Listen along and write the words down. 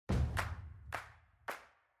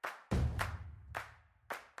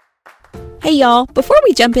Hey y'all, before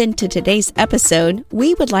we jump into today's episode,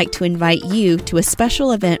 we would like to invite you to a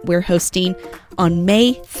special event we're hosting on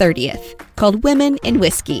May 30th called Women in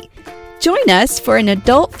Whiskey. Join us for an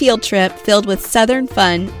adult field trip filled with Southern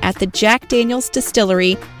fun at the Jack Daniel's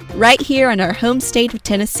Distillery right here in our home state of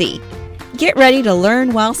Tennessee. Get ready to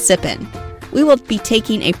learn while sipping. We will be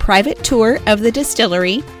taking a private tour of the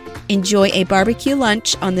distillery, enjoy a barbecue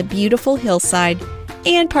lunch on the beautiful hillside,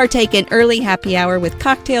 and partake in early happy hour with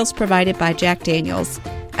cocktails provided by Jack Daniel's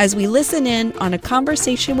as we listen in on a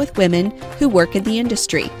conversation with women who work in the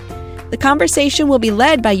industry. The conversation will be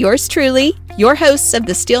led by yours truly, your hosts of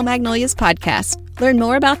the Steel Magnolias podcast. Learn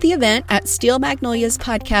more about the event at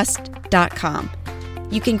steelmagnoliaspodcast.com.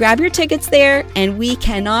 You can grab your tickets there, and we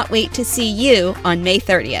cannot wait to see you on May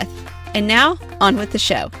 30th. And now, on with the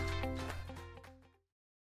show.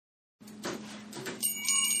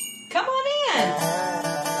 Come on in.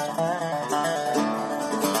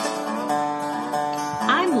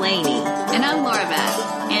 I'm Lainey. And I'm Laura Beth.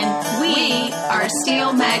 And we are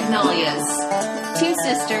Steel Magnolias. Two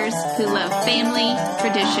sisters who love family,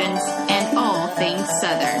 traditions, and all things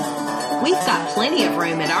Southern. We've got plenty of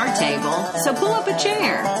room at our table, so pull up a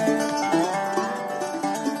chair.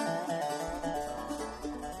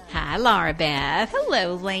 Hi, Laura Beth.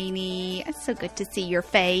 Hello, Lainey. It's so good to see your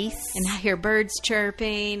face. And I hear birds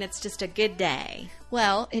chirping. It's just a good day.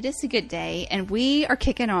 Well, it is a good day, and we are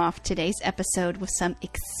kicking off today's episode with some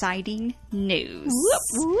exciting news. Whoop,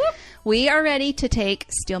 whoop. We are ready to take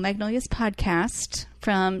Steel Magnolias podcast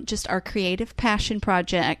from just our creative passion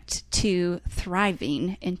project to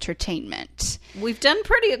thriving entertainment. We've done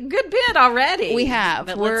pretty good bit already. We have.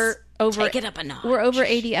 But We're over, take it up a notch. We're over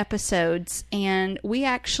 80 episodes, and we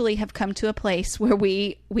actually have come to a place where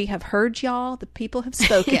we have heard y'all. The people have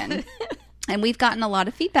spoken. And we've gotten a lot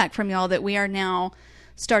of feedback from y'all that we are now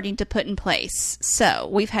starting to put in place. So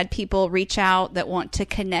we've had people reach out that want to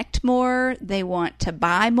connect more. They want to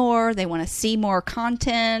buy more. They want to see more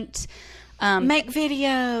content. Make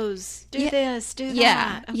videos. Do this. Do that.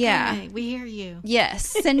 Yeah. Okay, Yeah. We hear you. Yes.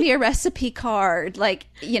 Send me a recipe card.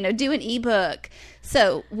 Do an ebook.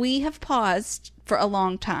 So we have paused for a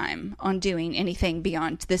long time on doing anything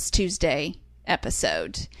beyond this Tuesday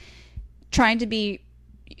episode. Trying to be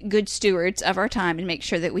good stewards of our time and make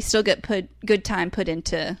sure that we still get good time put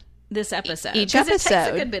into This episode. each 'Cause episode. It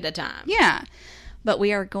takes a good bit of time. Yeah. But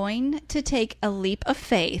we are going to take a leap of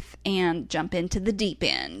faith and jump into the deep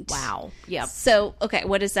end. Wow. Yep. So, okay,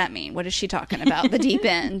 what does that mean? What is she talking about, the deep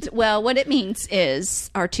end? Well, what it means is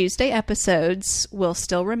our Tuesday episodes will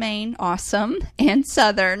still remain awesome and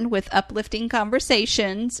Southern with uplifting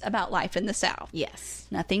conversations about life in the South. Yes.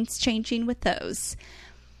 Nothing's changing with those.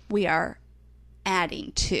 We are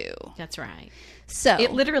adding to. That's right. So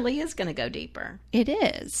It literally is going to go deeper. it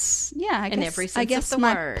is. Yeah, In every sense I guess of the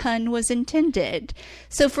my word. pun was intended.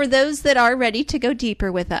 So for those that are ready to go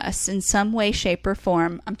deeper with us in some way, shape, or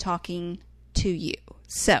form, I'm talking to you.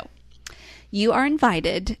 So you are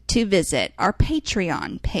invited to visit our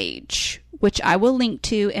Patreon page, which I will link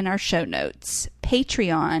to in our show notes.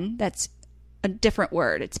 Patreon, that's a different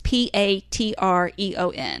word. It's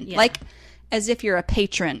Patreon. Yeah. Like as if you're a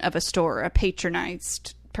patron of a store, a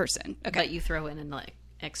patronized person. Okay. But you throw in an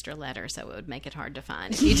extra letter, so it would make it hard to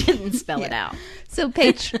find if you didn't spell it out. So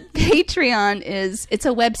Patreon it's a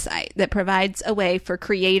website that provides a way for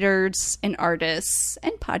creators and artists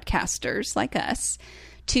and podcasters like us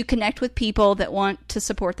to connect with people that want to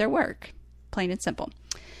support their work. Plain and simple.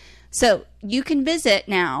 So you can visit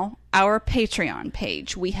now our Patreon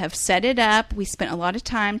page. We have set it up. We spent a lot of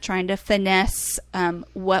time trying to finesse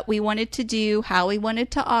what we wanted to do, how we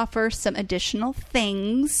wanted to offer some additional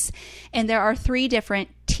things. And there are 3 different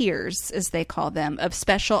tiers, as they call them, of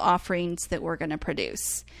special offerings that we're going to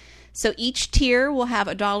produce. So each tier will have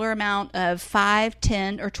a dollar amount of $5,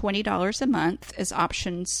 $10, or $20 a month as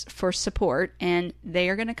options for support. And they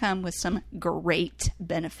are going to come with some great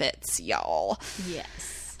benefits, y'all.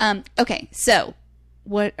 Yes. Okay, so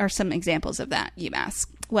what are some examples of that, you ask?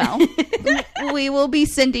 Well, we will be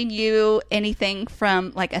sending you anything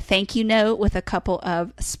from like a thank you note with a couple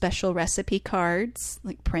of special recipe cards,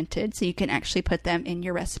 like printed, so you can actually put them in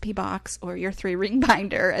your recipe box or your 3-ring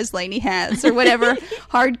binder, as Lainey has, or whatever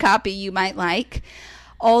hard copy you might like,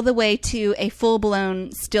 all the way to a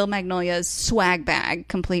full-blown Steel Magnolias swag bag,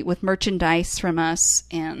 complete with merchandise from us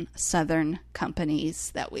and Southern companies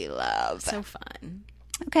that we love. So fun.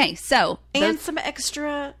 Okay, so And some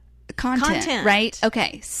extra content, right?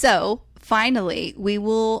 Okay, so finally, we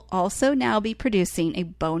will also now be producing a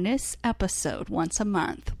bonus episode once a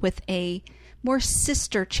month with a more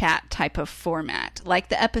sister chat type of format, like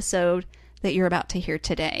the episode that you're about to hear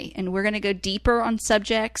today. And we're going to go deeper on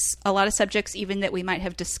subjects, a lot of subjects even that we might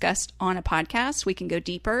have discussed on a podcast. We can go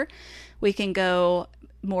deeper. We can go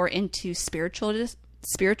more into spiritual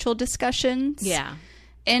discussions. Yeah.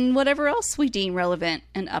 And whatever else we deem relevant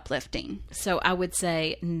and uplifting. So I would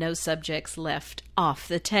say no subjects left off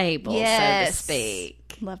the table, Yes. so to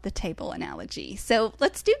speak. Love the table analogy. So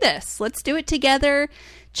let's do this. Let's do it together.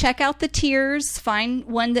 Check out the tiers. Find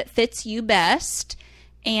one that fits you best.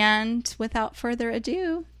 And without further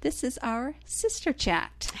ado, this is our sister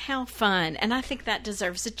chat. How fun. And I think that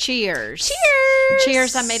deserves a cheers. Cheers!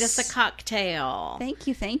 Cheers. I made us a cocktail. Thank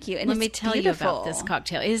you, thank you. And Let me it's tell beautiful. you about this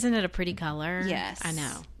cocktail. Isn't it a pretty color? Yes. I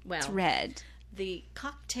know. Well, It's red. the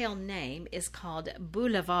cocktail name is called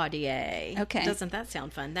Boulevardier. Okay. Doesn't that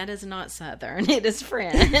sound fun? That is not Southern. It is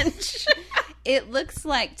French. It looks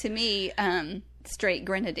like, to me, straight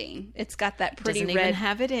grenadine. It's got that pretty Doesn't red. even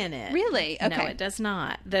have it in it. Really? No, Okay. it does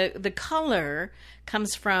not. The color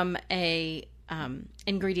comes from a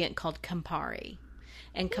ingredient called Campari,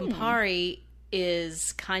 and Campari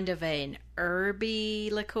is kind of an herby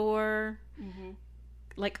liqueur,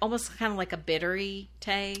 like almost kind of like a bittery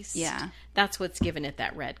taste. Yeah. That's what's given it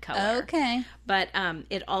that red color. Okay. But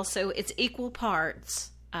it's equal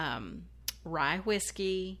parts rye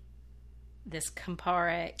whiskey, this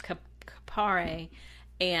Campari,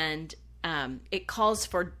 and it calls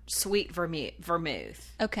for sweet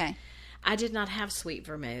vermouth. Okay. I did not have sweet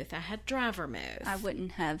vermouth. I had dry vermouth. I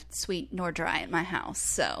wouldn't have sweet nor dry at my house,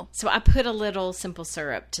 so. So I put a little simple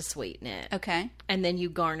syrup to sweeten it. Okay. And then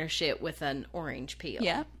you garnish it with an orange peel.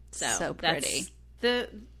 Yep. So, So that's pretty. the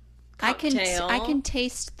cocktail. I can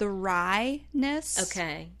taste the rye-ness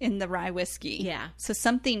Okay. in the rye whiskey. Yeah. So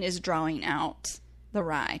something is drawing out the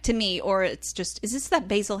rye to me, or it's just, is this that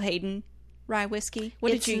Basil Hayden rye whiskey?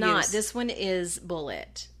 What It's did you not. use? This one is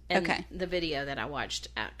Bullet. And Okay. the video that I watched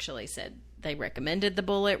actually said they recommended the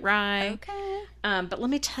Bullet rye. Okay. But let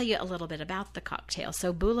me tell you a little bit about the cocktail.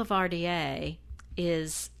 So Boulevardier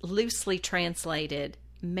is loosely translated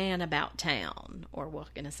man about town, or we're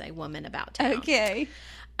going to say woman about town. Okay.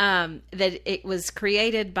 That it was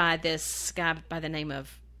created by this guy by the name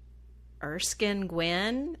of Erskine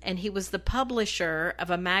Gwynn, and he was the publisher of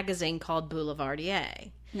a magazine called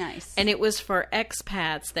Boulevardier. Nice. And it was for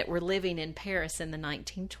expats that were living in Paris in the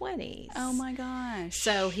 1920s. Oh my gosh.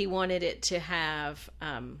 So he wanted it to have,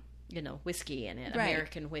 whiskey in it, Right.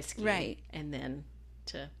 American whiskey. Right. And then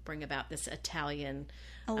to bring about this Italian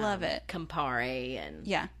I love it. Campari and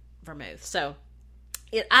Yeah. vermouth. So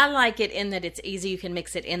I like it in that it's easy. You can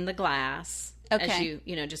mix it in the glass. Okay.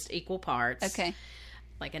 As just equal parts. Okay.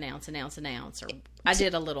 Like an ounce. Or I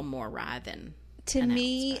did a little more rye than To an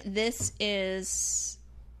me, ounce, but- this is.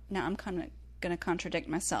 Now, I'm kind of going to contradict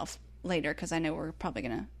myself later because I know we're probably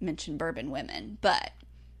going to mention bourbon women, but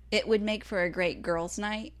it would make for a great girls'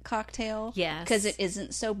 night cocktail. Yes. Because it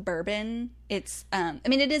isn't so bourbon. It's,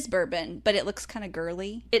 it is bourbon, but it looks kind of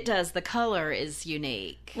girly. It does. The color is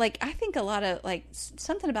unique. Like, I think a lot of,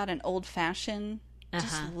 something about an old fashioned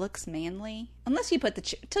just Uh-huh. looks manly. Unless you put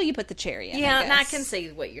till you put the cherry in. Yeah, and I guess. can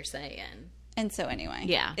see what you're saying. And so, anyway.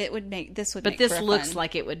 Yeah. It would make, this would But make this for a looks fun-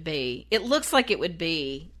 like it would be. It looks like it would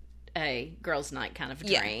be a girls' night kind of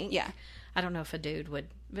Yeah, drink. yeah. I don't know if a dude would.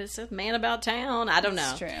 But it's a man about town. I don't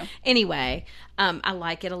That's know. true. Anyway, I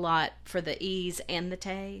like it a lot for the ease and the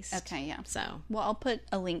taste. Okay, yeah. So Well, I'll put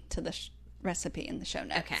a link to the recipe in the show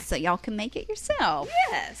notes, Okay. so y'all can make it yourself.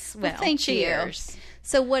 yes. Well, thank cheers. you.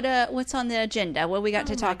 So, what's on the agenda? What we got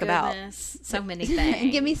to Oh, my talk about? goodness. So many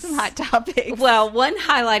things. Give me some hot topics. Well, one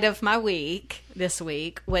highlight of my week this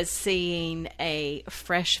week was seeing a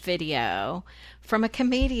fresh video from a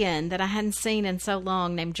comedian that I hadn't seen in so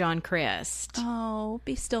long named John Crist. Oh,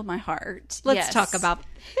 be still my heart. Let's Yes. talk about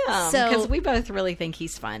him So- because we both really think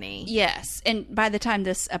he's funny. Yes, and by the time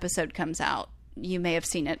this episode comes out, you may have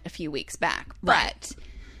seen it a few weeks back, Right. but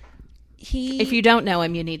he. If you don't know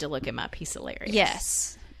him, you need to look him up. He's hilarious.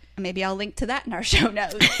 Yes. Maybe I'll link to that in our show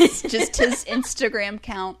notes. Just his Instagram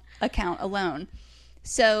account alone.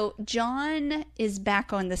 So John is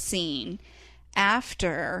back on the scene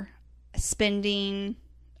after spending,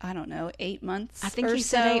 8 months I think or he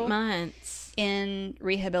so said 8 months. in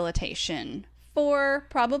rehabilitation for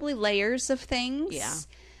probably layers of things. Yeah.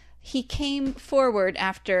 He came forward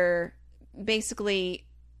after basically,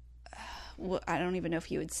 I don't even know if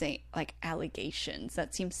you would say like allegations.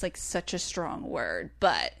 That seems like such a strong word,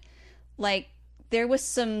 but like there was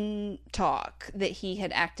some talk that he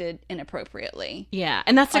had acted inappropriately Yeah,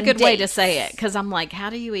 and that's a On good way to dates. say it because I'm like, how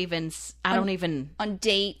do you even? I don't even. on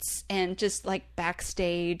dates and just like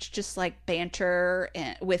backstage, just like banter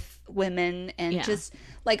and with women and Yeah. just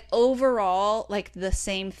like overall, like the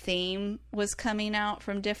same theme was coming out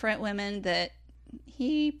from different women, that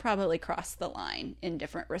he probably crossed the line in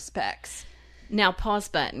different respects. Now, pause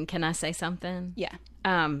button. Can I say something? Yeah.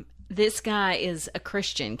 This guy is a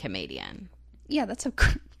Christian comedian. Yeah, that's a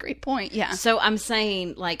great point. Yeah. So I'm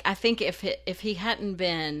saying, like, I think if he hadn't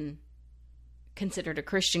been considered a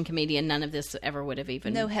Christian comedian, none of this ever would have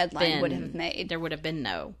even No headline would have made. There would have been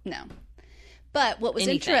no. But what was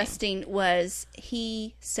anything. interesting was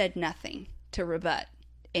he said nothing to rebut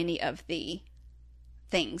any of the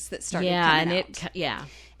things that started coming out.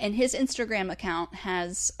 And his Instagram account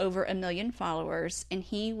has over 1 million followers, and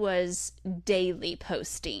he was daily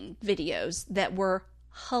posting videos that were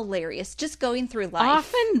hilarious, just going through life.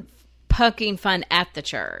 Often poking fun at the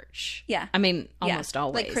church. Yeah. I mean, almost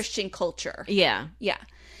always. Like Christian culture. Yeah. Yeah.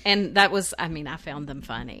 And that was, I mean, I found them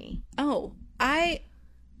funny. Oh, I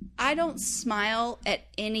don't smile at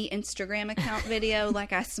any Instagram account video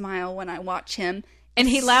like I smile when I watch him. And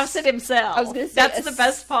he laughs at himself. I was going to say, that's the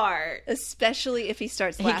best part. Especially if he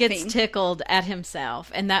starts laughing. He gets tickled at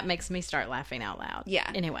himself, and that makes me start laughing out loud. Yeah.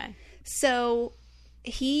 Anyway. So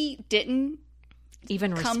he didn't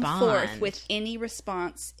even come forth with any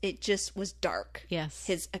response. It just was dark. Yes.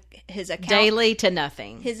 His account. Daily to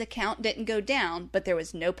nothing. His account didn't go down, but there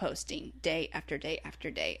was no posting day after day after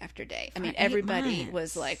day after day. I mean, everybody months.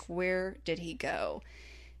 was like, where did he go?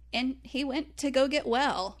 And he went to go get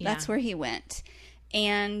well. Yeah. That's where he went.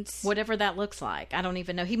 And whatever that looks like. I don't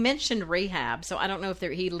even know. He mentioned rehab, so I don't know if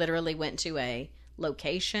he literally went to a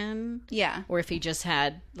location. Yeah. Or if he just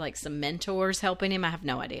had like some mentors helping him. I have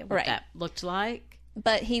no idea what Right. that looked like.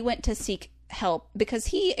 But he went to seek help because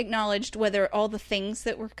he acknowledged whether all the things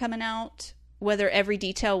that were coming out, whether every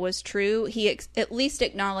detail was true, he at least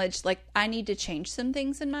acknowledged, like, I need to change some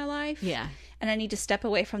things in my life. Yeah. And I need to step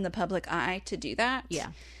away from the public eye to do that.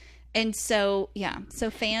 Yeah. And so, so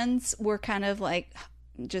fans were kind of like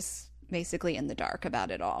just basically in the dark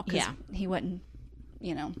about it all. 'Cause he wasn't,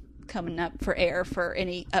 coming up for air for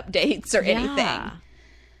any updates or anything.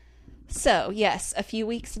 So, yes, a few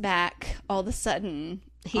weeks back, all of a sudden,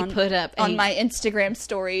 he put up on my Instagram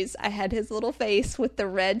stories, I had his little face with the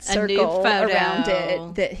red circle around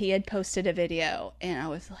it that he had posted a video. And I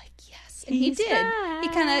was like, yes. And he did. Back. He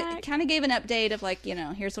kind of gave an update of like,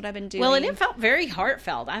 here's what I've been doing. Well, and it felt very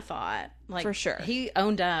heartfelt, I thought. Like, for sure. He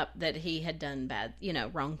owned up that he had done bad,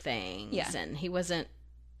 wrong things. Yeah. And he wasn't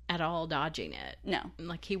at all dodging it. No.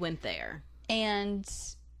 Like, he went there. And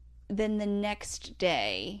then the next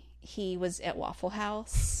day, he was at Waffle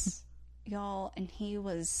House, y'all, and he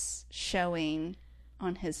was showing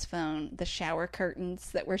on his phone the shower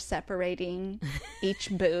curtains that were separating each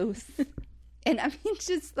booth. And I mean,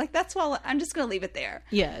 just like, that's why I'm just going to leave it there.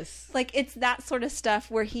 Yes. Like, it's that sort of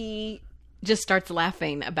stuff where he just starts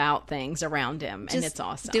laughing about things around him, and it's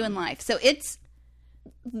awesome. Doing life. So it's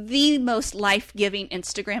the most life-giving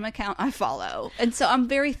Instagram account I follow. And so I'm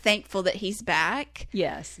very thankful that he's back.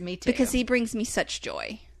 Yes, me too. Because he brings me such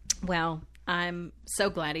joy. Well, I'm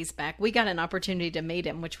so glad he's back. We got an opportunity to meet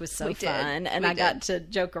him, which was so fun. And I got to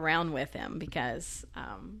joke around with him because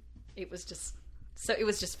it was just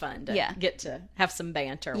fun to get to have some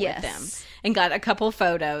banter with him. And got a couple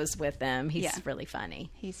photos with him. He's really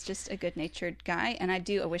funny. He's just a good-natured guy, and I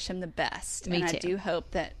wish him the best. Me too. I do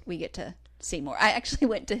hope that we get to see more. I actually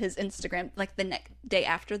went to his Instagram like the next day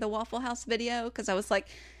after the Waffle House video because I was like,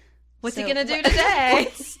 what's he going to do today?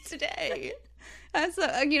 What's today? So,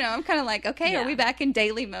 I'm kind of like, okay, are we back in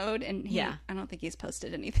daily mode? And I don't think he's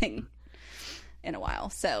posted anything in a while.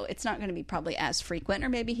 So it's not going to be probably as frequent, or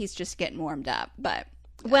maybe he's just getting warmed up. But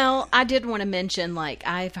well, I did want to mention, like,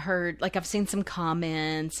 I've seen some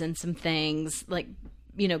comments and some things, like,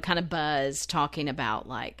 kind of buzz talking about,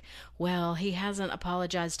 like, well, he hasn't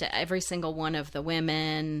apologized to every single one of the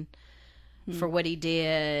women for what he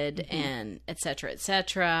did, and et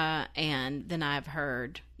cetera, and then I've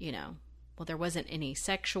heard, well, there wasn't any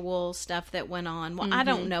sexual stuff that went on. Well, I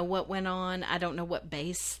don't know what went on. I don't know what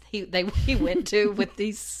base he went to with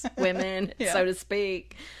these women, so to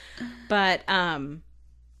speak. But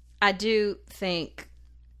I do think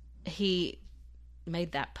he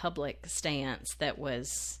made that public stance that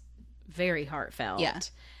was very heartfelt. Yeah.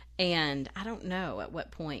 And I don't know at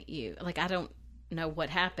what point I don't know what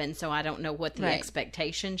happened, so I don't know what the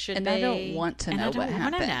expectation should be. And I don't want to know what happened. I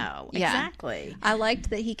don't want to know. Exactly. I liked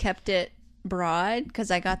that he kept it broad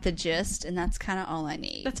because I got the gist, and that's kind of all I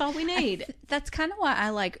need. That's all we need. That's kind of why I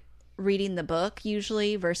like reading the book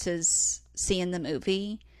usually versus seeing the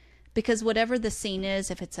movie, because whatever the scene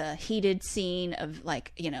is, if it's a heated scene of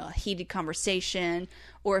like, a heated conversation,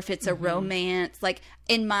 or if it's a romance, like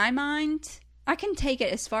in my mind, I can take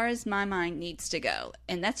it as far as my mind needs to go,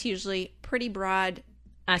 and that's usually pretty broad.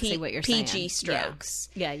 I see what you're saying. PG strokes.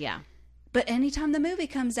 Yeah. But anytime the movie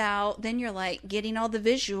comes out, then you're like getting all the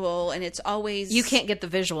visual, and it's always You can't get the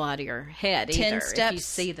visual out of your head 10 either steps if you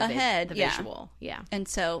see the ahead. the Yeah. visual. Yeah. And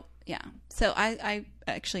so, so I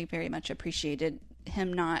actually very much appreciated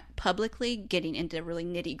him not publicly getting into really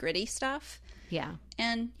nitty gritty stuff. Yeah.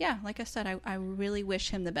 And like I said, I really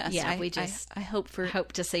wish him the best. Yeah, I hope for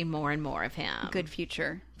Hope to see more and more of him. good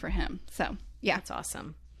future for him. So That's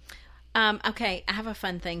awesome. Okay, I have a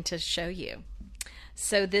fun thing to show you.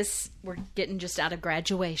 So we're getting just out of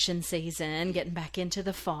graduation season, getting back into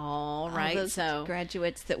the fall, right? all those So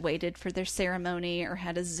graduates that waited for their ceremony or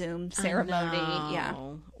had a Zoom ceremony. Yeah.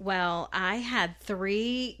 Well, I had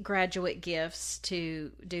 3 graduate gifts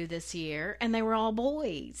to do this year, and they were all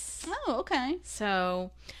boys. Oh, okay.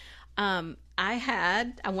 So, I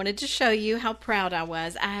wanted to show you how proud I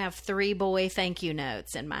was. I have 3 boy thank you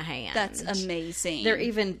notes in my hand. That's amazing. They're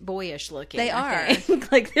even boyish looking. They I are.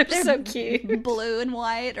 think. Like they're so cute. blue and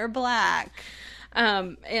white or black.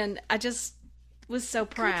 And I just was so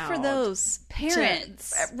proud. Good for those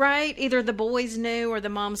parents. Right? Either the boys knew or the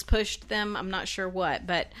moms pushed them. I'm not sure what,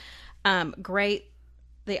 but great.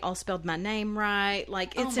 They all spelled my name right.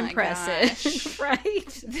 Like, it's my impressive, right?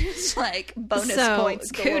 It's like bonus So,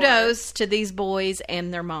 points. Galore. kudos to these boys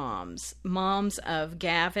and their moms. Moms of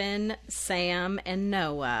Gavin, Sam, and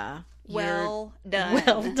Noah. Well done.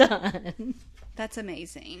 Well done. That's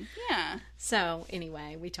amazing. Yeah. So,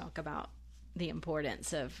 anyway, we talk about the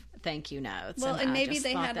importance of thank you notes. Well, and I maybe just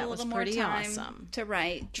they thought had that a was little more pretty time awesome. to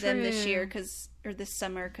write them this True. year or this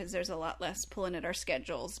summer because there's a lot less pulling at our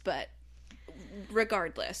schedules. But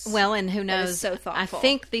regardless, Well, and who that is knows? so I thoughtful.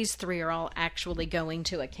 think these 3 are all actually going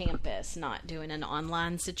to a campus, not doing an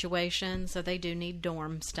online situation. So they do need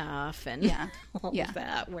dorm stuff and all Yeah. of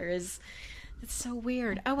that. Whereas it's so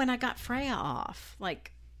weird. Oh, and I got Freya off,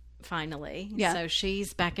 like, finally. Yeah. So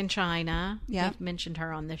she's back in China. Yeah. We've mentioned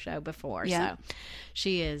her on the show before. Yeah. So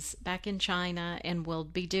she is back in China and will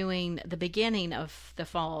be doing the beginning of the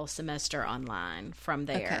fall semester online from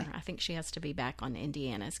there. Okay. I think she has to be back on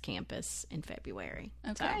Indiana's campus in February.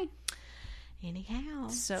 Okay. So, anyhow.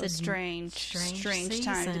 So it's a strange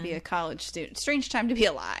time to season. be a college student. Strange time to be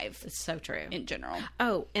alive It's so true. in general.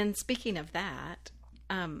 Oh, and speaking of that,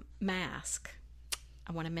 mask.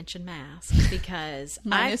 I want to mention mask because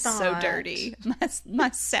Mine I is so thought- dirty. My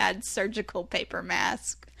sad surgical paper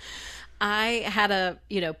mask. I had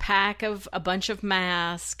a pack of a bunch of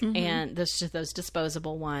masks Mm-hmm. and those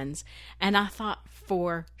disposable ones, and I thought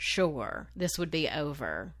for sure this would be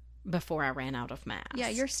over before I ran out of masks. Yeah,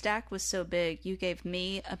 your stack was so big. You gave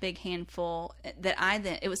me a big handful that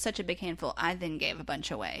it was such a big handful. I then gave a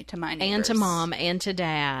bunch away to my neighbors. and to mom and to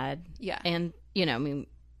dad. Yeah. and and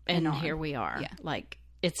And on. here we are. Yeah. Like.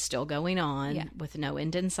 It's still going on Yeah. with no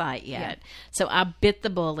end in sight yet. Yeah. So I bit the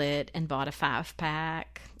bullet and bought a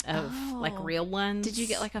 5-pack of like real ones. Did you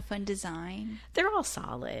get like a fun design? They're all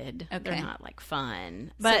solid. Okay. They're not like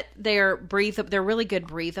fun, but they're breathable. They're really good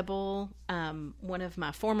breathable. One of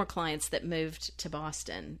my former clients that moved to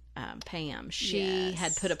Boston, Pam, she Yes.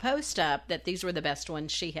 had put a post up that these were the best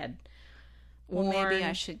ones she had worn. Well, maybe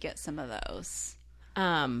I should get some of those.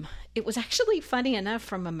 It was actually funny enough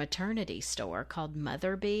from a maternity store called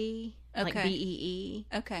Mother Bee, like Okay. BEE.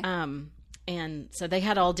 Okay. And so they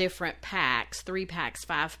had all different packs, 3 packs,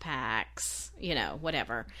 5 packs,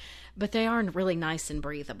 whatever. But they are really nice and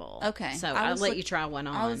breathable. Okay. So I I'll was let you try one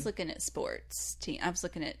on. I was looking at sports team. I was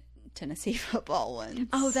looking at Tennessee football ones.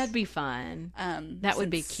 Oh, that'd be fun. That would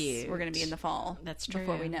be since cute. We're going to be in the fall. That's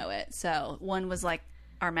Before we true. know it. So one was like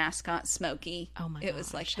our mascot, Smokey. Oh my It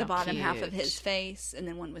was like gosh, the how bottom half of cute. his face, and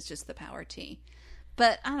then one was just the power tee.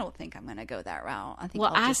 But I don't think I'm going to go that route. I think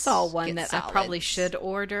Well, I'll I just saw one get that I probably solids. should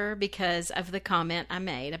order because of the comment I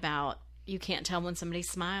made about you can't tell when somebody's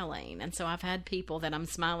smiling. And so I've had people that I'm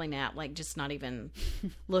smiling at, like, just not even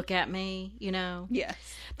look at me, Yes.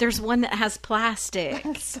 There's one that has plastic.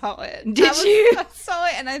 I saw it. Did you? I saw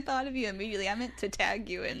it, and I thought of you immediately. I meant to tag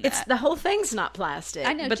you in that. It's the whole thing's not plastic.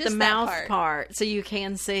 I know, but just the that mouth part. so you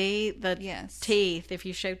can see the Yes. teeth if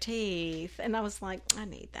you show teeth. And I was like, I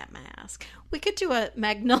need that mask. We could do a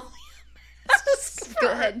Magnolia mask Go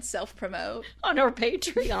ahead and self-promote. on our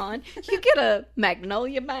Patreon. You get a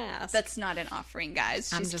Magnolia mask. That's not an offering,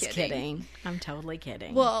 guys. I'm just kidding. I'm totally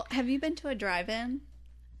kidding. Well, have you been to a drive-in?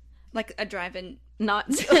 Like a drive-in? not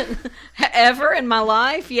ever in my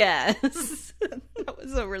life. Yes. That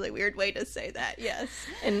was a really weird way to say that. Yes.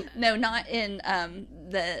 And No, not in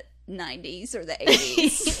the 90s or the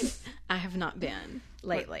 80s. I have not been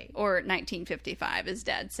lately. Or 1955, as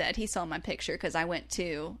Dad said. He saw my picture because I went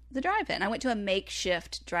to the drive-in. I went to a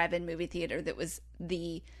makeshift drive-in movie theater that was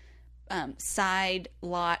the side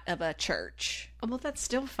lot of a church Oh, well, that's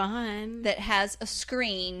still fun. that has a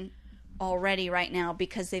screen already right now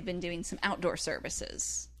because they've been doing some outdoor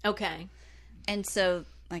services. Okay. And so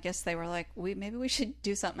I guess they were like, maybe we should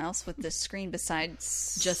do something else with this screen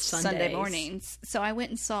besides Just Sunday Sundays. mornings. So I went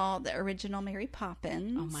and saw the original Mary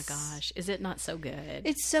Poppins. Oh my gosh. Is it not so good?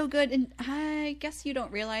 It's so good. And I guess you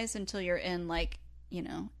don't realize until you're in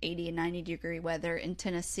 80 and 90 degree weather in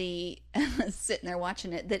Tennessee, sitting there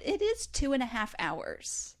watching it, that it is 2.5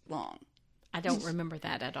 hours long. I don't remember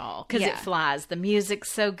that at all because Yeah. it flies. The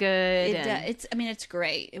music's so good. It's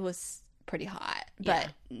great. It was pretty hot, but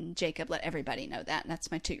Jacob let everybody know that, and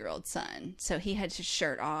that's my 2-year-old son. So he had his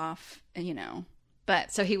shirt off,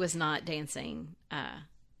 but So he was not dancing,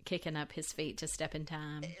 kicking up his feet to Step in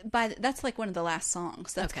Time. that's like one of the last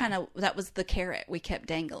songs. That's Okay. that was the carrot we kept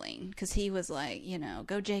dangling because he was like,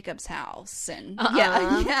 go Jacob's house, and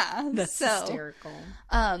Uh-uh. yeah. That's so, hysterical.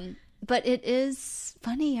 but it is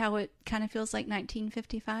funny how it kind of feels like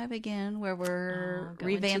 1955 again, where we're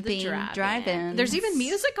Going to the revamping drive-ins. There's even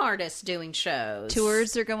music artists doing shows.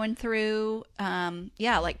 Tours are going through,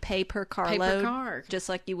 like pay per car Pay per load, car. just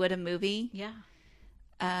like you would a movie. Yeah.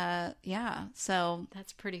 So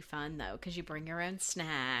That's pretty fun, though, because you bring your own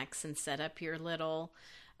snacks and set up your little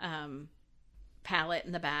pallet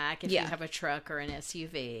in the back if Yeah. you have a truck or an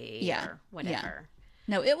SUV Yeah. or whatever.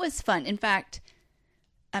 no, it was fun. In fact,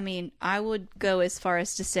 I mean, I would go as far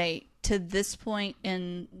as to say to this point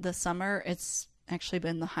in the summer, it's actually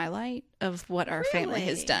been the highlight of what our family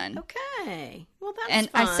has Really? done. Okay. Well, that's And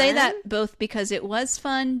fun. I say that both because it was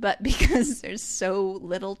fun, but because there's so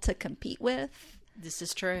little to compete with. This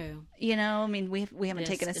is true. I mean, we haven't This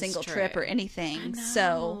taken a is single true. trip or anything.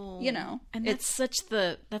 So, And it's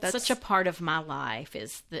that's such a part of my life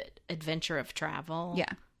is the adventure of travel. yeah.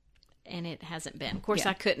 And it hasn't been. Of course, Yeah.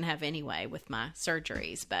 I couldn't have anyway with my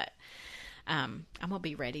surgeries, but I'm going to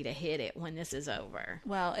be ready to hit it when this is over.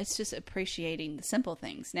 Well, it's just appreciating the simple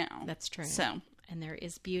things now. That's true. So, And there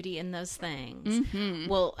is beauty in those things. Mm-hmm.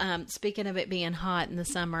 Well, speaking of it being hot in the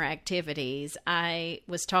summer activities, I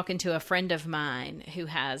was talking to a friend of mine who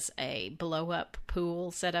has a blow-up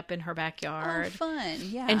pool set up in her backyard. fun.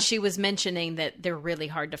 Yeah. And she was mentioning that they're really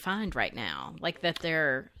hard to find right now, like that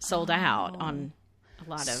they're sold out on a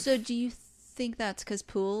lot of... So do you think that's because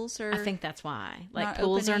pools are... I think that's why. Like, not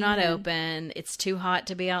pools are opening not and- open. It's too hot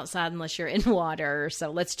to be outside unless you're in water. So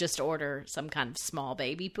let's just order some kind of small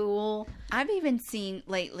baby pool. I've even seen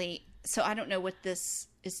lately, so I don't know what this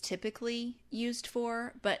is typically used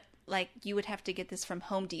for, but like you would have to get this from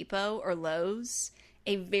Home Depot or Lowe's,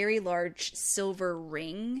 a very large silver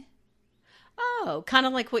ring. Oh, kind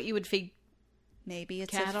of like what you would feed Maybe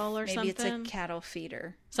it's Cattle or maybe it's a something? cattle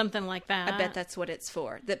feeder. something like that. I bet that's what it's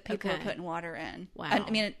for. That people are Okay. putting water in. Wow. I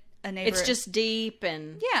mean, a neighbor. It's just deep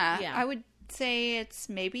and yeah. I would say it's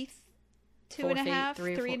maybe 4 feet, 2.5,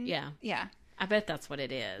 3 or 3. 4. Yeah, Yeah. I bet that's what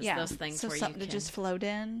it is. Yeah. Those things so where something you to can. just float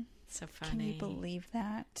in. So Can funny. you believe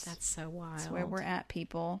that? That's so wild. That's where we're at,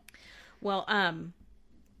 people. Well,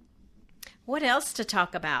 what else to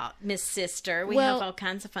talk about, Miss Sister? We Well, have all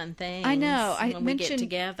kinds of fun things. I know. when we get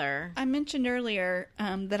together. I mentioned earlier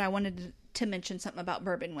that I wanted to mention something about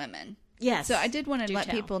Bourbon Women. Yes. So I did want to Do let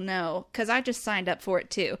tell. people know, because I just signed up for it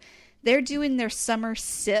too. They're doing their summer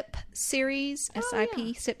SIP series, SIP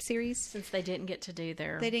yeah. SIP series. Since they didn't get to do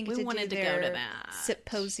their, They didn't get we to wanted do to their go to that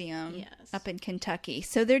symposium Yes. up in Kentucky.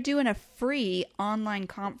 So they're doing a free online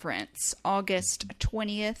conference August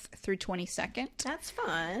 20th through 22nd. That's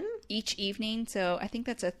fun. Each evening. So I think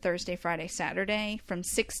that's a Thursday, Friday, Saturday from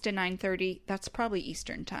 6 to 9:30. That's probably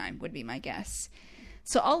Eastern time would be my guess.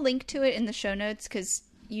 So I'll link to it in the show notes because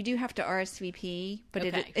you do have to RSVP, but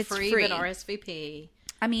Okay, it's free. but RSVP.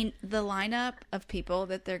 I mean, the lineup of people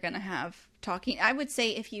that they're going to have talking, I would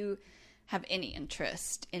say if you have any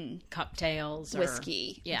interest in Cocktails,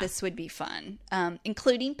 whiskey, yeah. this would be fun.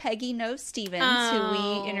 Including Peggy No Stevens, who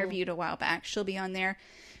we interviewed a while back. She'll be on there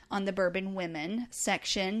on the Bourbon Women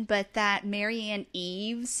section. But that Marianne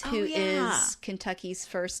Eves, who yeah. is Kentucky's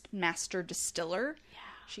first master distiller.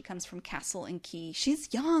 She comes from Castle and Key. She's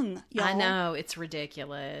young, y'all. I know, it's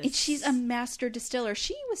ridiculous. And she's a master distiller.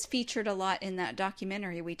 She was featured a lot in that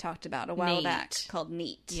documentary we talked about a while Neat. back called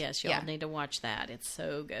Neat. Yes, y'all need to watch that. It's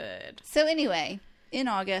so good. So anyway, in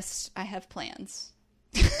August, I have plans.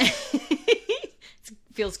 It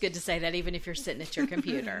feels good to say that even if you're sitting at your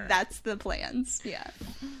computer. That's the plans. Yeah.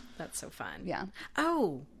 That's so fun. Yeah.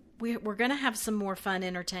 Oh, we're going to have some more fun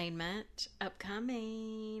entertainment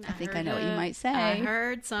upcoming. I think I know what you might say. I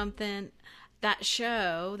heard something. That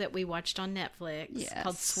show that we watched on Netflix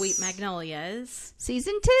called Sweet Magnolias.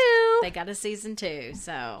 Season 2. They got a season 2,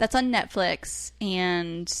 so. That's on Netflix.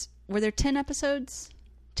 And were there 10 episodes?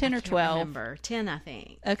 10 or 12? I remember. 10, I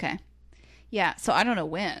think. Okay. Yeah, so I don't know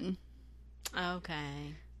when.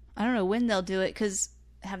 Okay. I don't know when they'll do it, because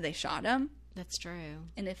have they shot them? That's true.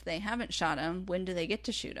 And if they haven't shot them, when do they get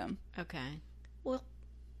to shoot them? Okay. Well,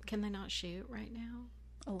 can they not shoot right now?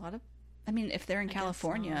 If they're in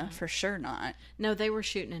California, for sure not. No, they were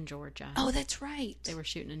shooting in Georgia. Oh, that's right. They were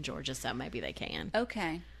shooting in Georgia, so maybe they can.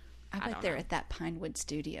 Okay. I bet they're at that Pinewood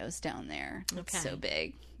Studios down there. It's so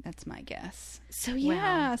big. That's my guess. So,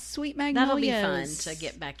 yeah, Sweet Magnolias. That'll be fun to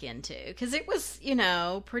get back into. Because it was,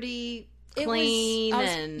 pretty clean.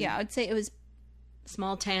 I'd say it was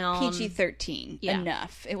small town. PG-13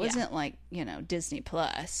 enough. It wasn't like, Disney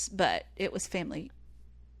Plus, but it was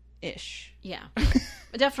family-ish. Yeah.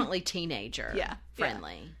 Definitely teenager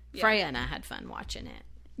friendly. Yeah. Freya and I had fun watching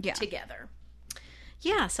it together.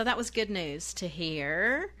 Yeah, so that was good news to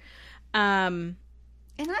hear. And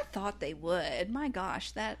I thought they would. My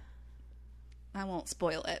gosh, I won't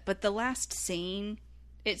spoil it, but the last scene,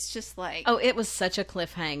 it's just like... Oh, it was such a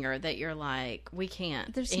cliffhanger that you're like, we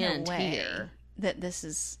can't there's end no way here. That this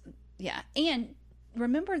is... Yeah, and...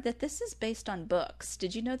 Remember that this is based on books.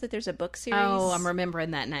 Did you know that there's a book series? Oh, I'm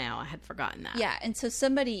remembering that now. I had forgotten that. Yeah, and so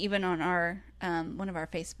somebody even on our one of our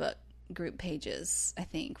Facebook group pages, I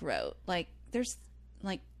think, wrote there's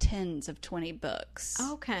like tens of 20 books.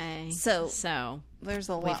 Okay. So there's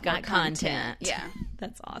a lot. We've got more content. Yeah,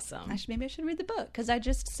 that's awesome. Maybe I should read the book, because I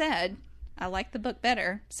just said I like the book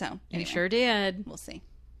better. So anyway, you sure did. We'll see.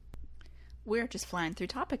 We're just flying through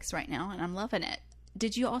topics right now, and I'm loving it.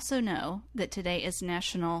 Did you also know that today is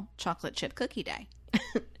National Chocolate Chip Cookie Day?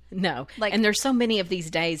 No. And there's so many of these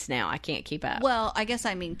days now, I can't keep up. Well, I guess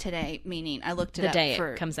I mean today, meaning I looked it up. The day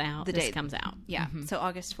it comes out. The day it comes out. Yeah. Mm-hmm. So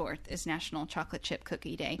August 4th is National Chocolate Chip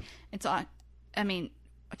Cookie Day.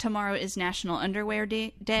 Tomorrow is National Underwear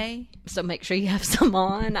Day. So make sure you have some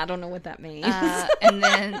on. I don't know what that means. And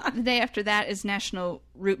then the day after that is National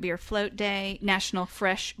Root Beer Float Day, National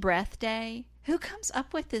Fresh Breath Day. Who comes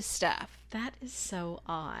up with this stuff? That is so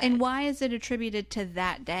odd. And why is it attributed to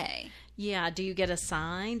that day? Yeah. Do you get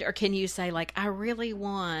assigned? Or can you say, I really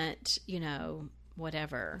want,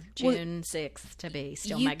 whatever, June 6th to be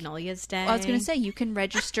Still Magnolias Day? Well, I was going to say, you can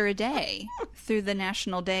register a day through the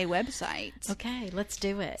National Day website. Okay, let's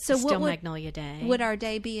do it. So Still Magnolia Day. Would our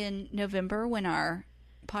day be in November when our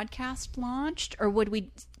podcast launched? Or would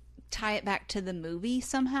we tie it back to the movie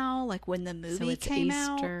somehow, like when the movie came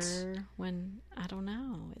Easter, out? When, I don't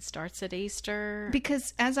know, it starts at Easter.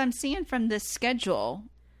 Because as I'm seeing from this schedule,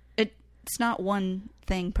 it's not one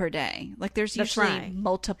thing per day. There's usually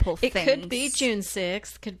multiple things. It could be June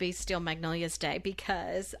 6th, could be Still Magnolias Day,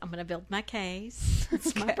 because I'm going to build my case.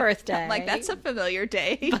 It's my birthday. That's a familiar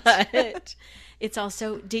day. But it's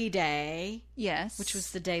also D-Day. Yes. Which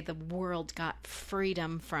was the day the world got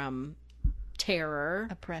freedom from terror,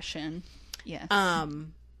 oppression. Yes.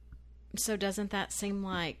 So doesn't that seem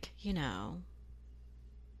like,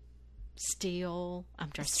 steel?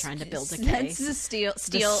 I'm just trying to build a case. That's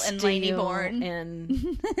steel and Laney Bourne.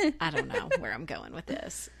 And I don't know where I'm going with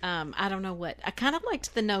this. I don't know what. I kind of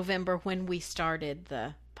liked the November when we started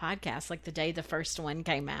the podcast, the day the first one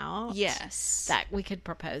came out. Yes. That we could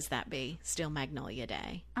propose that be Still Magnolia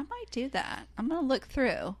Day. I might do that. I'm going to look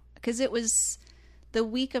through, because it was the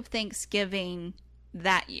week of Thanksgiving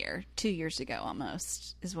that year, 2 years ago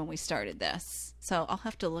almost, is when we started this. So I'll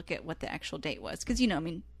have to look at what the actual date was, because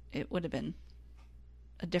it would have been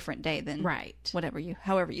a different day than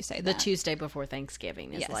however you say that. The Tuesday before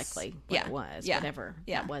Thanksgiving is likely what it was, whatever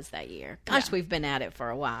that was that year. Gosh, we've been at it for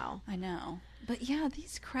a while. I know. But yeah,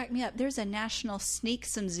 these crack me up. There's a National Sneak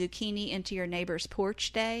Some Zucchini Into Your Neighbor's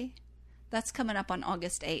Porch Day. That's coming up on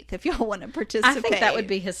August 8th if y'all want to participate. I think that would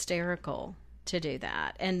be hysterical to do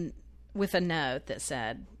that. And with a note that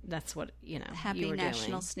said, that's what, Happy you were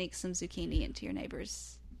National doing. Sneak Some Zucchini Into Your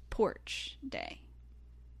Neighbor's Porch Day.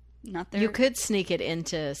 Not there. You could sneak it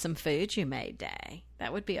into some food you made day.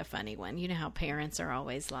 That would be a funny one. You know how parents are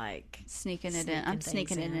always sneaking it in. I'm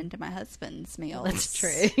sneaking it into my husband's meals. That's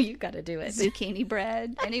true. You got to do it. Zucchini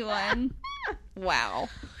bread. Anyone? Wow.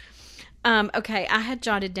 Okay, I had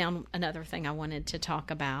jotted down another thing I wanted to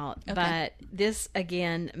talk about, but this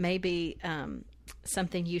again may be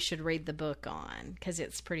something you should read the book on, because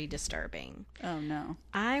it's pretty disturbing. Oh no.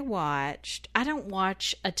 I don't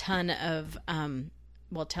watch a ton of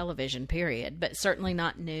television period, but certainly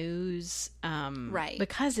not news. Right.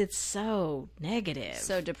 Because it's so negative.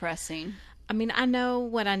 So depressing. I mean, I know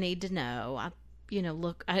what I need to know.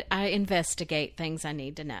 I investigate things I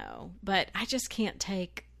need to know, but I just can't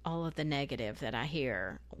take all of the negative that I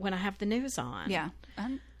hear when I have the news on. Yeah.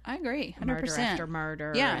 I agree. 100%. Murder after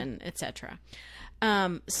murder, Yeah. and etc.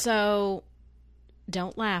 So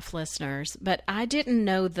don't laugh, listeners, but I didn't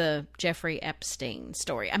know the Jeffrey Epstein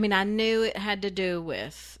story. I mean, I knew it had to do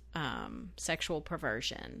with sexual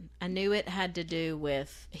perversion. I knew it had to do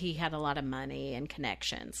with he had a lot of money and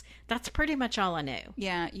connections. That's pretty much all I knew.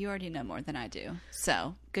 Yeah, you already know more than I do.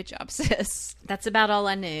 So, good job, sis. That's about all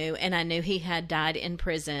I knew, and I knew he had died in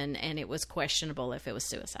prison, and it was questionable if it was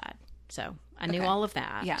suicide. So, I knew Okay. all of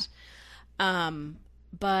that. Yeah.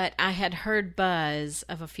 But I had heard buzz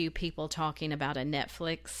of a few people talking about a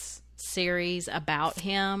Netflix series about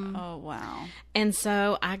him. Oh, wow. And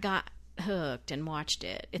so I got hooked and watched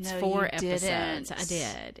it. It's No, 4 you episodes. didn't. I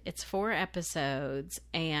did. It's 4 episodes,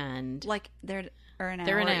 and Like, they're an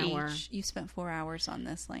They're hour an hour. each. You spent 4 hours on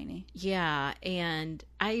this, Lainey. yeah, and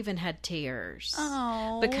I even had tears.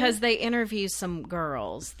 Oh. Because they interview some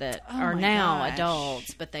girls that Oh are my now gosh.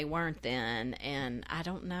 adults, but they weren't then. And I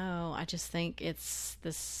don't know. I just think it's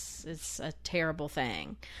a terrible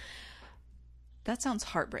thing. That sounds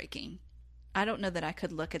heartbreaking. I don't know that I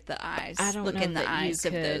could look at the eyes. I don't look know in the that eyes you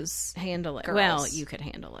of could those. handle it. girls. Well, you could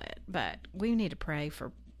handle it, but we need to pray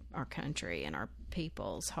for our country and our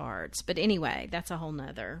people's hearts. But anyway, that's a whole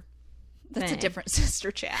nother That's thing. a different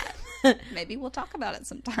sister chat. Maybe we'll talk about it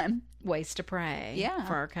sometime. Ways to pray Yeah.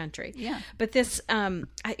 for our country. Yeah. But this,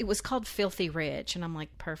 it was called Filthy Rich, and I'm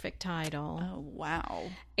like, perfect title. Oh, wow.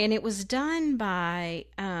 And it was done by,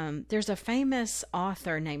 there's a famous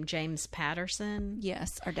author named James Patterson.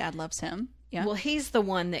 Yes, our dad loves him. Yeah. Well, he's the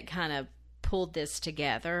one that kind of pulled this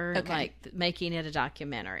together, Okay. like making it a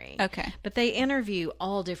documentary. Okay. But they interview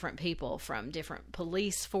all different people, from different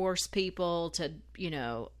police force people to,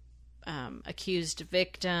 accused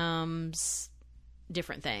victims,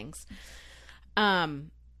 different things.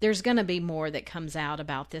 There's going to be more that comes out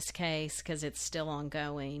about this case because it's still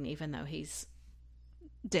ongoing, even though he's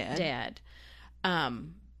dead.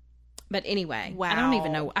 But anyway, I don't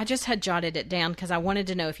even know. I just had jotted it down because I wanted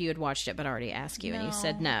to know if you had watched it, but I already asked you, and you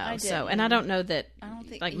said no. I So, and didn't. I don't know that. I don't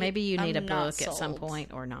think Like maybe you need I'm a not book at some sold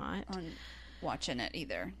point or not. on watching it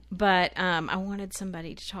either. But I wanted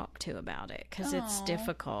somebody to talk to about it because it's Aw.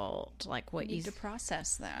 difficult. Like what You you, need to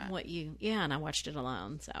process that. yeah. And I watched it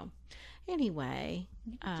alone. So anyway,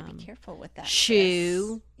 You have to be careful with that.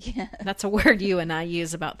 shoe. sis. Yeah. That's a word you and I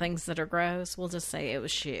use about things that are gross. We'll just say it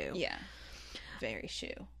was shoe. Yeah. Very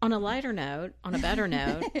shoe. On a lighter note, on a better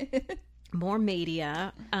note, more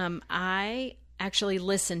media. I actually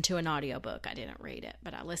listened to an audiobook. I didn't read it,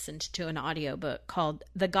 but I listened to an audiobook called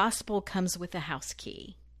The Gospel Comes with a House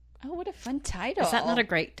Key. Oh, what a fun title. Is that not a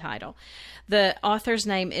great title? The author's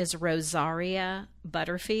name is Rosaria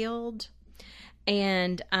Butterfield.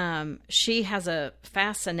 And she has a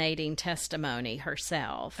fascinating testimony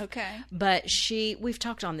herself. Okay. But we've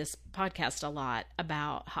talked on this podcast a lot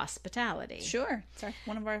about hospitality. Sure. It's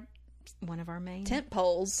one of our One of our main tent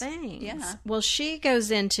poles. things. Yeah. Well, she goes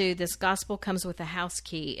into this Gospel Comes with a House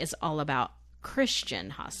Key is all about Christian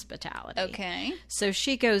hospitality. Okay. So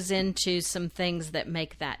she goes into some things that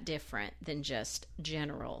make that different than just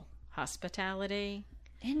general hospitality.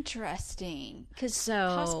 Interesting. Because So-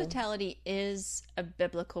 hospitality is a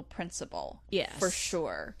biblical principle. Yes. For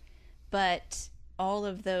sure. But all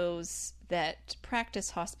of those that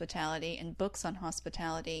practice hospitality and books on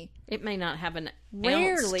hospitality It may not have an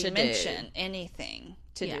rarely ounce to mention do. anything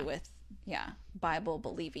to Yeah. do with, Bible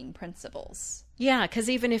believing principles. Yeah, because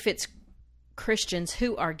even if it's Christians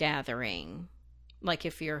who are gathering, like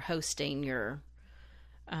if you're hosting your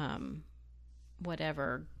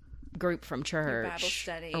whatever group from church Bible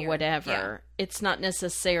study or or- whatever, it's not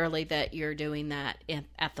necessarily that you're doing that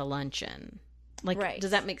at the luncheon. Like, Right.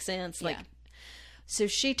 does that make sense? Like, Yeah. so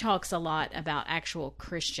she talks a lot about actual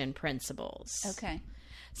Christian principles. Okay.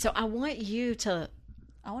 So I want you to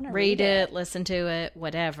I want to read it, listen to it,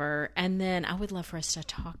 whatever, and then I would love for us to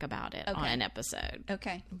talk about it on Okay. an episode.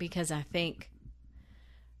 Okay. Because I think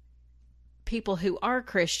people who are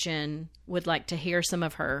Christian would like to hear some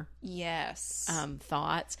of her Yes.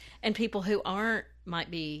 thoughts, and people who aren't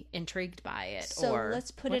might be intrigued by it. So or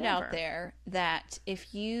let's put it out whatever. there that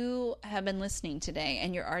if you have been listening today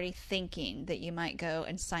and you're already thinking that you might go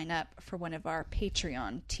and sign up for one of our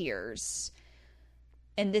Patreon tiers,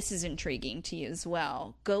 and this is intriguing to you as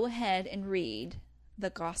well, go ahead and read The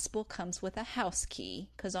Gospel Comes with a House Key,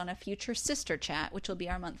 because on a future sister chat, which will be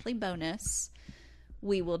our monthly bonus,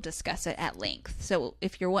 we will discuss it at length. So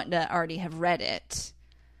if you're wanting to already have read it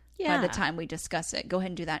by the time we discuss it, go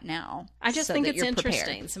ahead and do that now. I just so think that it's you're interesting.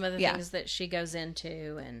 prepared. Some of the things that she goes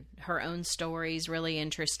into, and her own story is really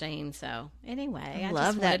interesting. So anyway, I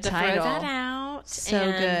love just that wanted to title. throw that out. So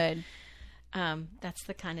And, good. that's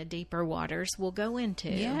the kind of deeper waters we'll go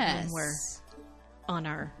into Yes. when we're on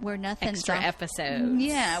our We're nothing's extra off. episodes.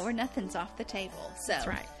 Yeah, we're nothing's off the table. So That's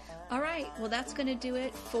right. All right. Well, that's going to do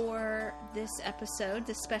it for this episode.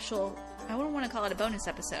 This special, I don't want to call it a bonus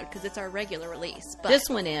episode because it's our regular release. But This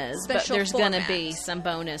one is, but special there's going to format. be some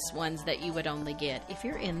bonus ones that you would only get if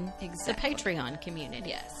you're in Exactly. the Patreon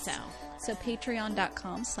community. Yes. So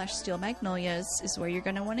patreon.com/steelmagnolias is where you're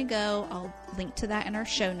going to want to go. I'll link to that in our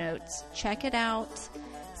show notes. Check it out.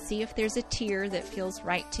 See if there's a tier that feels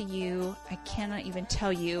right to you. I cannot even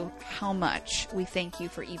tell you how much we thank you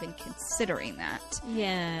for even considering that.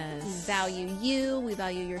 yes. We value you, we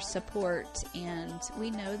value your support, and we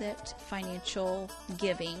know that financial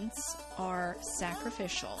givings are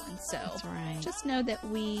sacrificial. And so That's right. just know that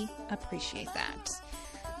we appreciate that.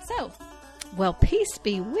 So, Well, peace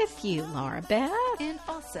be with you, Laura Beth. and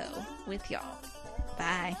also with y'all.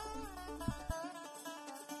 Bye.